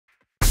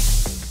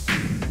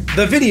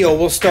The video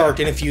will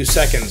start in a few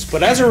seconds,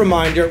 but as a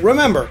reminder,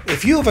 remember,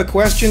 if you have a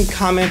question,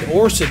 comment,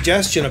 or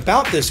suggestion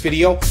about this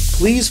video,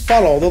 please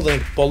follow the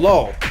link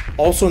below.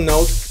 Also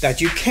note that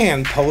you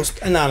can post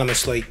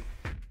anonymously.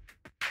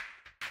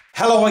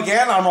 Hello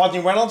again, I'm Rodney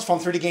Reynolds from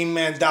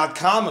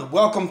 3DGameMan.com and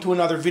welcome to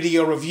another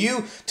video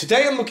review.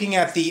 Today I'm looking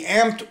at the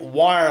Amped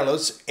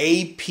Wireless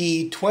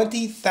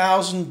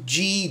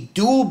AP20000G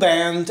dual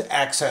band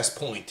access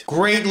point.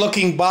 Great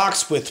looking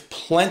box with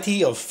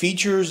plenty of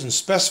features and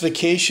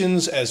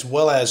specifications as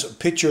well as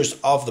pictures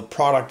of the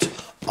product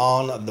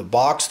on the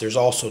box. There's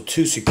also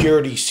two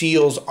security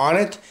seals on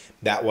it.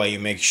 That way you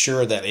make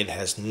sure that it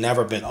has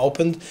never been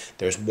opened.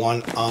 There's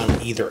one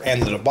on either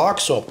end of the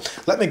box. So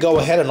let me go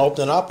ahead and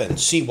open it up and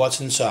see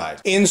what's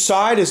inside.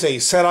 Inside is a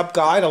setup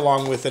guide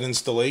along with an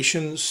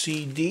installation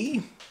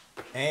CD.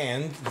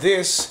 And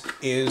this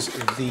is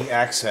the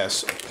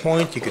access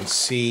point. You can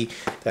see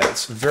that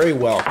it's very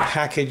well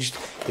packaged.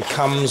 It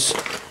comes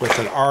with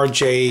an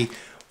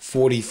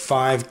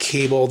RJ45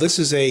 cable. This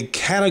is a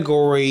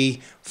category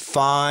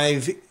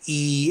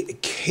 5E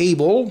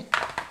cable.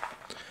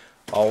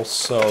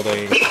 Also,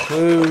 they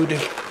include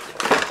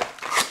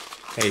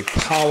a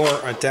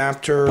power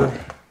adapter,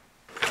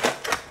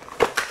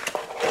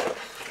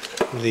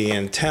 the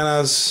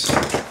antennas,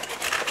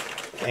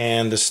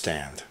 and the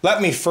stand.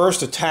 Let me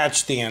first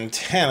attach the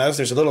antennas.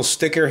 There's a little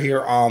sticker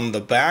here on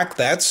the back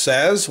that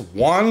says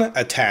 1.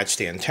 Attach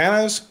the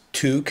antennas,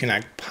 2.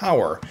 Connect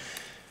power.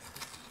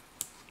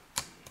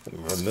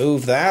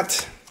 Remove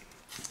that,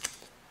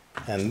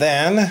 and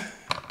then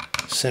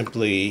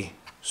simply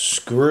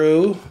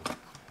screw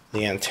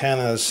the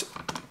antennas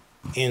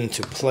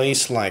into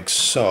place like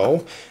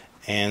so,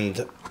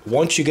 and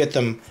once you get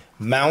them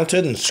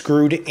mounted and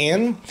screwed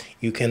in,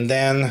 you can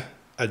then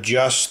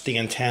adjust the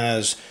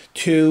antennas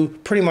to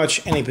pretty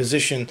much any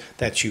position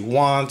that you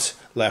want,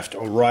 left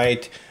or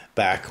right,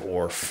 back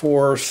or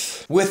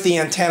forth. With the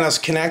antennas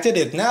connected,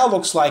 it now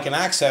looks like an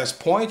access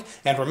point,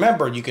 and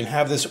remember, you can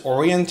have this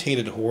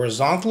orientated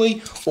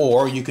horizontally,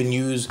 or you can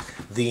use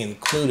the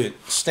included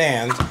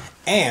stand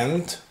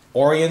and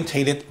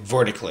orientate it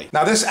vertically.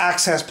 Now this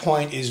access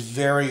point is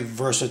very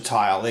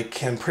versatile. It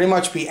can pretty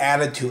much be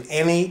added to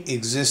any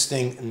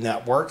existing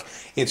network.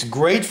 It's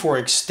great for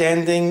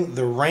extending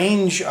the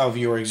range of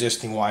your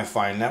existing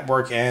Wi-Fi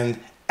network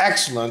and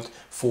excellent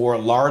for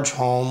large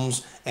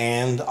homes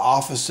and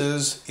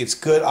offices. It's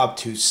good up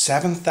to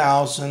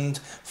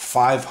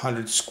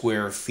 7,500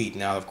 square feet.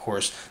 Now, of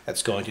course,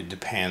 that's going to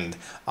depend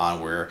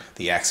on where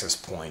the access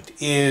point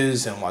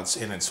is and what's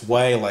in its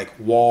way, like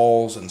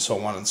walls and so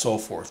on and so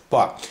forth.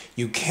 But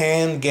you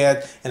can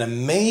get an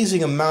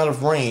amazing amount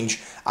of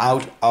range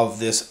out of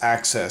this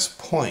access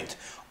point.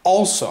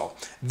 Also,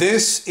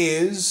 this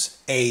is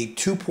a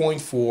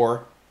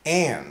 2.4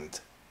 and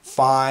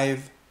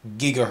 5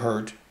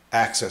 gigahertz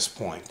access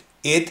point.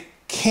 It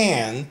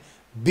can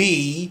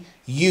be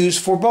used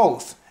for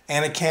both,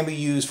 and it can be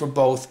used for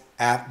both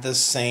at the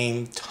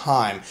same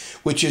time,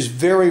 which is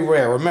very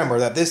rare. Remember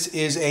that this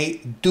is a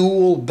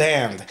dual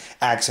band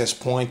access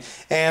point,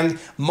 and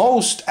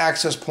most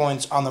access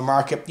points on the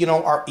market,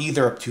 are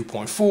either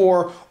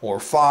 2.4 or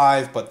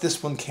 5, but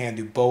this one can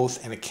do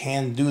both, and it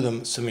can do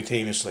them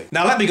simultaneously.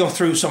 Now let me go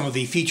through some of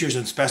the features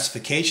and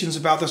specifications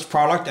about this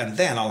product, and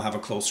then I'll have a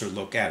closer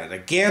look at it.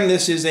 Again,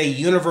 this is a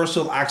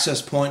universal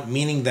access point,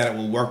 meaning that it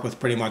will work with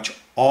pretty much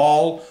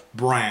all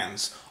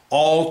brands.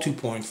 All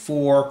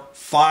 2.4,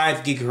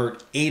 5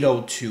 gigahertz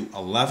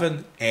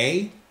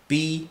 802.11a,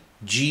 B,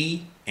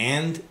 G,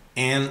 and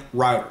N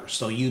routers.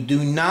 So you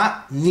do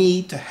not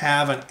need to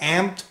have an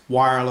amped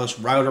wireless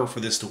router for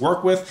this to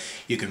work with.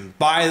 You can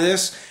buy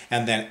this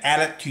and then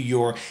add it to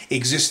your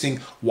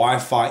existing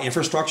Wi-Fi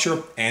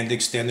infrastructure and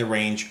extend the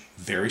range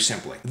very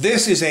simply.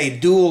 This is a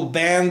dual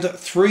band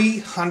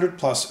 300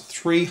 plus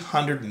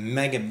 300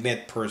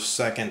 megabit per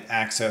second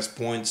access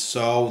point,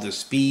 so the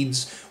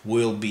speeds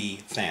will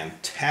be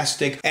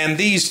fantastic. And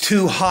these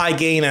two high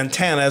gain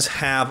antennas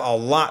have a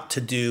lot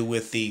to do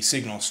with the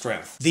signal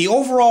strength. The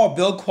overall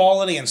build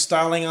quality and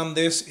styling on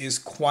this is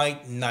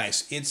quite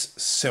nice. It's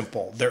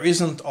simple. There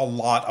isn't a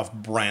lot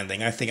of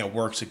branding. I think it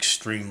works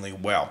extremely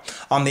well.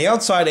 On the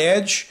outside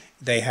edge,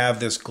 they have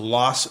this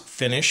gloss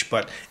finish,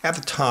 but at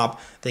the top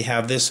they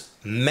have this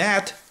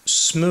matte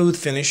smooth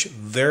finish,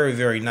 very,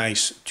 very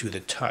nice to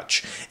the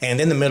touch. And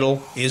in the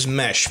middle is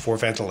mesh for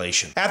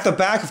ventilation. At the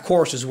back, of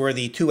course, is where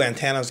the two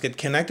antennas get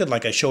connected,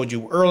 like I showed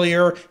you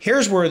earlier.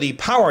 Here's where the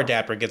power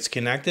adapter gets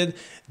connected.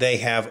 They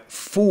have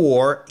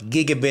 4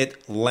 gigabit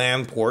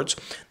LAN ports.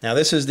 Now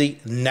this is the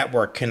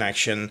network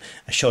connection.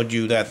 I showed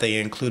you that they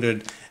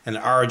included an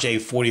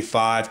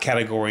RJ45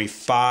 category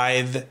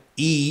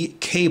 5E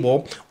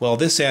cable. Well,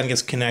 this end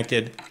gets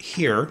connected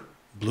here,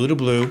 blue to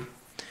blue.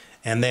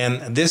 And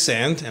then this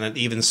end, and it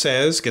even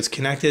says, gets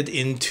connected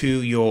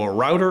into your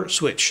router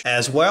switch.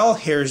 As well,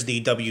 here's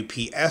the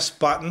WPS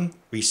button,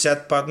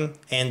 reset button,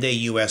 and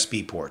a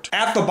USB port.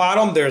 At the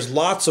bottom, there's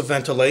lots of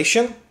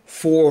ventilation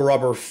 4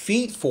 rubber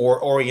feet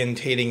for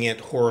orientating it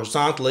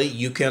horizontally.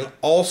 You can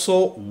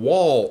also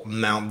wall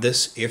mount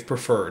this if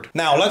preferred.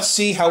 Now let's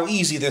see how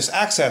easy this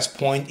access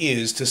point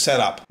is to set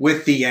up.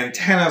 With the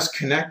antennas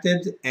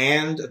connected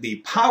and the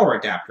power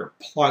adapter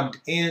plugged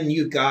in,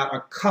 you've got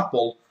a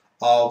couple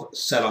of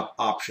setup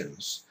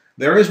options.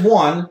 There is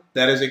one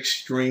that is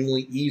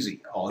extremely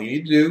easy. All you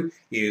need to do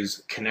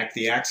is connect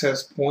the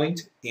access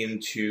point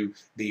into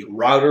the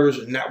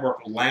router's network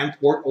LAN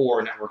port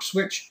or network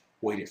switch,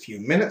 wait a few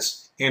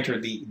minutes,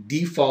 enter the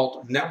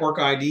default network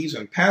IDs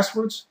and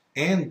passwords,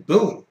 and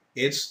boom,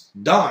 it's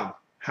done.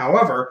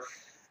 However,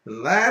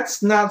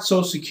 that's not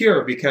so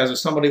secure, because if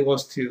somebody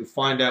was to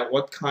find out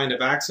what kind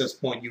of access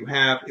point you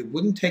have, it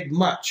wouldn't take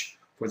much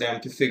for them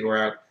to figure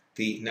out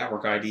the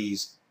network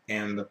IDs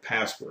and the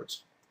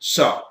passwords.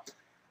 So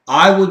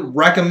I would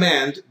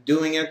recommend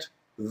doing it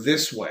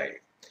this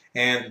way.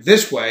 And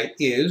this way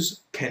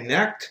is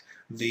connect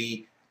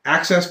the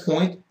access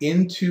point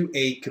into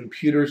a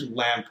computer's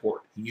LAN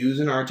port. Use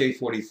an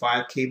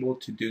RJ45 cable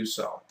to do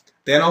so.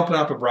 Then open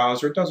up a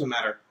browser, it doesn't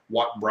matter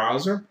what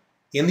browser.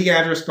 In the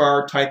address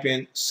bar, type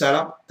in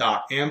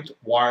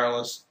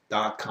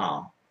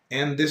setup.ampedwireless.com,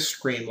 and this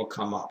screen will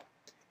come up.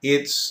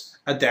 It's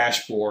a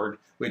dashboard,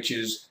 which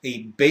is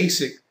a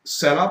basic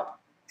setup,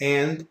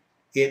 and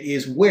it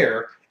is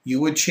where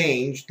you would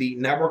change the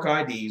network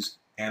IDs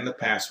and the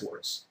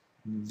passwords.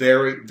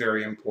 Very,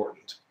 very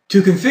important.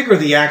 To configure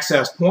the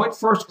access point,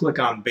 first click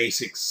on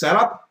Basic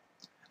Setup.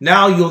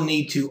 Now you'll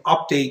need to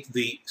update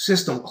the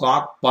system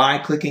clock by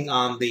clicking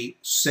on the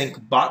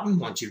Sync button.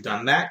 Once you've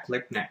done that,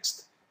 click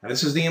Next. Now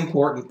this is the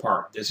important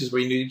part. This is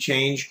where you need to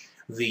change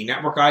the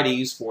network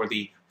IDs for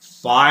the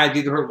 5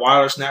 GHz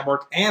wireless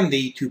network and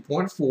the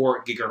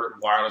 2.4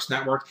 GHz wireless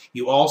network.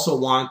 You also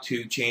want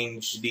to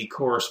change the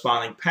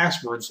corresponding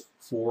passwords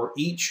for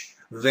each.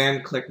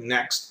 Then click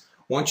Next.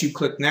 Once you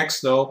click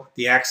Next, though,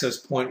 the access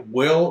point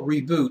will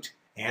reboot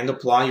and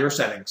apply your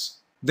settings.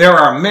 There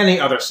are many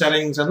other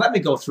settings, and let me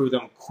go through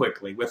them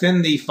quickly.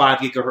 Within the 5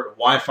 GHz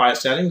Wi-Fi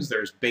settings,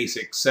 there's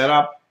Basic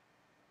Setup,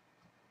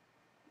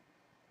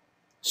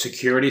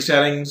 Security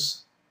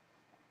Settings,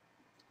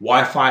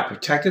 Wi-Fi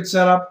Protected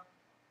Setup,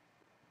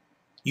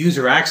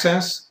 User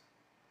Access,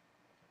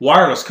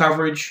 Wireless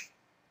Coverage,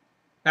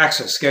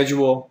 Access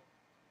Schedule,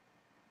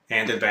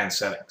 and Advanced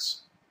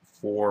Settings.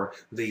 For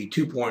the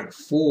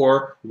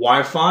 2.4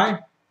 Wi-Fi,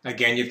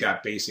 again, you've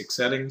got Basic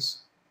Settings,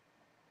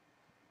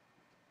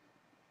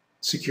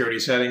 Security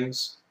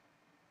Settings,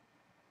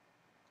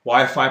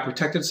 Wi-Fi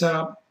Protected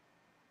Setup,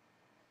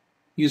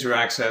 User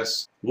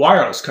Access,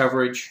 Wireless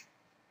Coverage,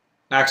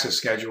 Access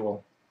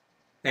Schedule,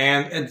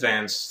 and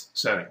Advanced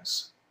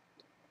Settings.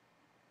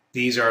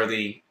 These are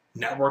the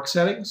network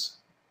settings,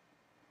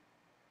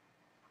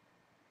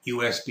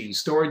 USB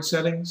storage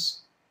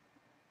settings,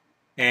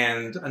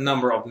 and a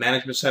number of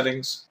management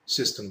settings,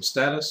 system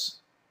status,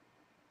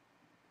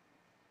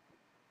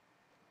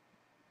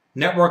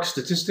 network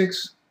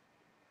statistics,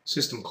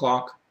 system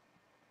clock,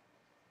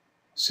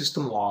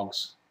 system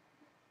logs,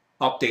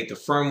 update the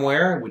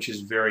firmware, which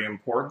is very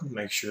important.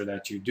 Make sure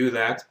that you do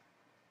that.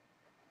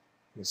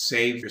 And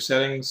save your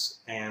settings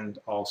and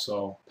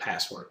also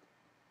password.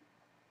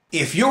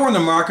 If you're in the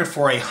market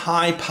for a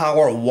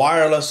high-power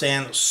wireless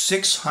and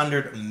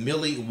 600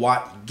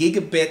 milliwatt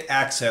gigabit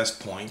access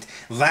point,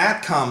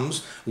 that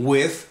comes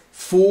with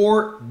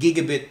 4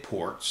 gigabit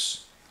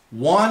ports,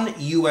 1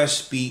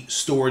 USB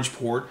storage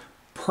port,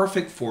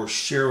 perfect for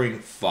sharing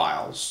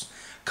files,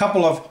 a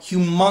couple of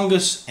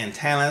humongous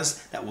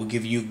antennas that will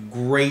give you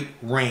great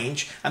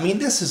range. I mean,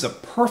 this is a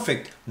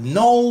perfect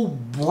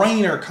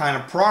no-brainer kind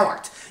of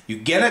product. You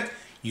get it,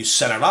 you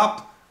set it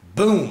up,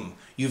 boom.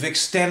 You've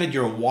extended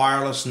your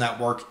wireless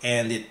network,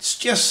 and it's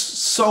just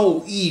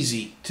so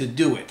easy to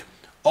do it.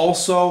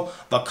 Also,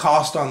 the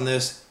cost on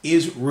this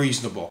is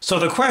reasonable. So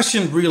the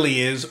question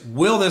really is,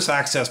 will this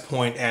access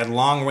point add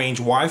long-range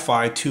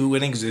Wi-Fi to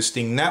an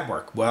existing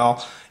network?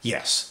 Well,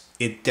 yes,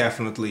 it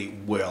definitely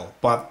will,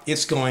 but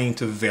it's going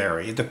to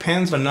vary. It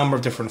depends on a number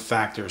of different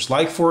factors,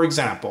 like, for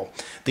example,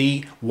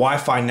 the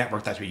Wi-Fi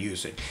network that you're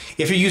using.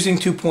 If you're using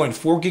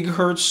 2.4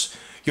 gigahertz,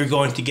 you're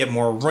going to get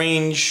more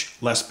range,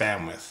 less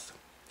bandwidth.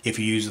 If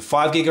you use the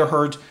 5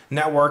 gigahertz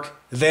network,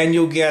 then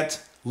you'll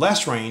get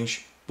less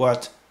range,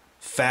 but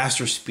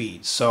faster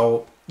speed.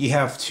 So you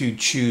have to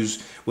choose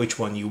which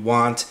one you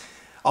want.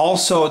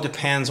 Also, it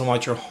depends on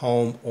what your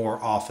home or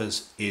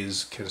office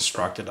is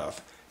constructed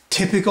of.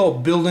 Typical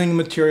building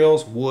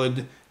materials,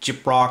 wood,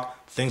 gyprock,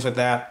 things like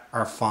that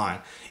are fine.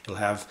 You'll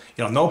have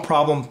no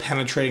problem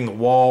penetrating the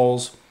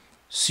walls,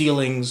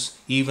 ceilings,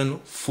 even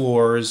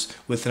floors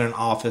within an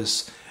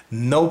office.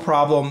 No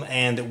problem,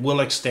 and it will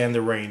extend the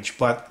range,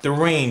 but the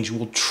range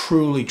will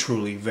truly,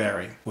 truly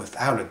vary.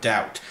 Without a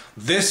doubt,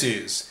 this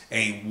is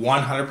a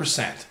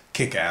 100%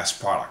 kick-ass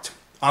product.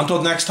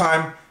 Until next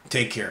time,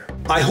 take care.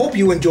 I hope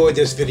you enjoyed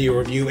this video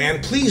review,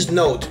 and please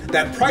note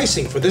that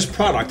pricing for this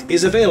product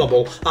is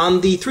available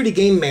on the 3D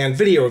Game Man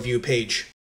video review page.